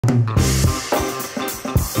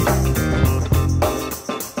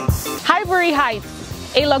Highbury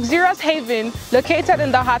Heights, a luxurious haven located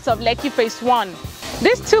in the heart of Lekki Phase 1.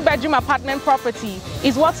 This 2-bedroom apartment property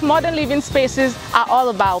is what modern living spaces are all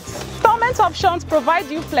about. Installment options provide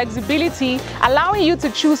you flexibility, allowing you to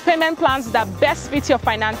choose payment plans that best fit your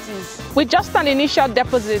finances. With just an initial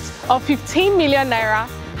deposit of 15 million Naira,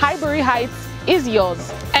 Highbury Heights is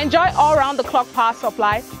yours. Enjoy all-round-the-clock power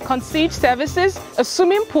supply, concierge services, a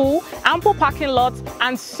swimming pool, ample parking lots,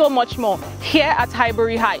 and so much more here at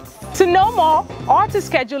Highbury Heights. To know more or to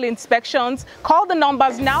schedule inspections, call the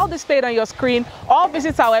numbers now displayed on your screen or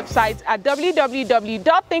visit our website at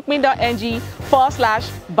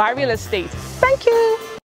www.thinkmint.ng/buy real estate. Thank you.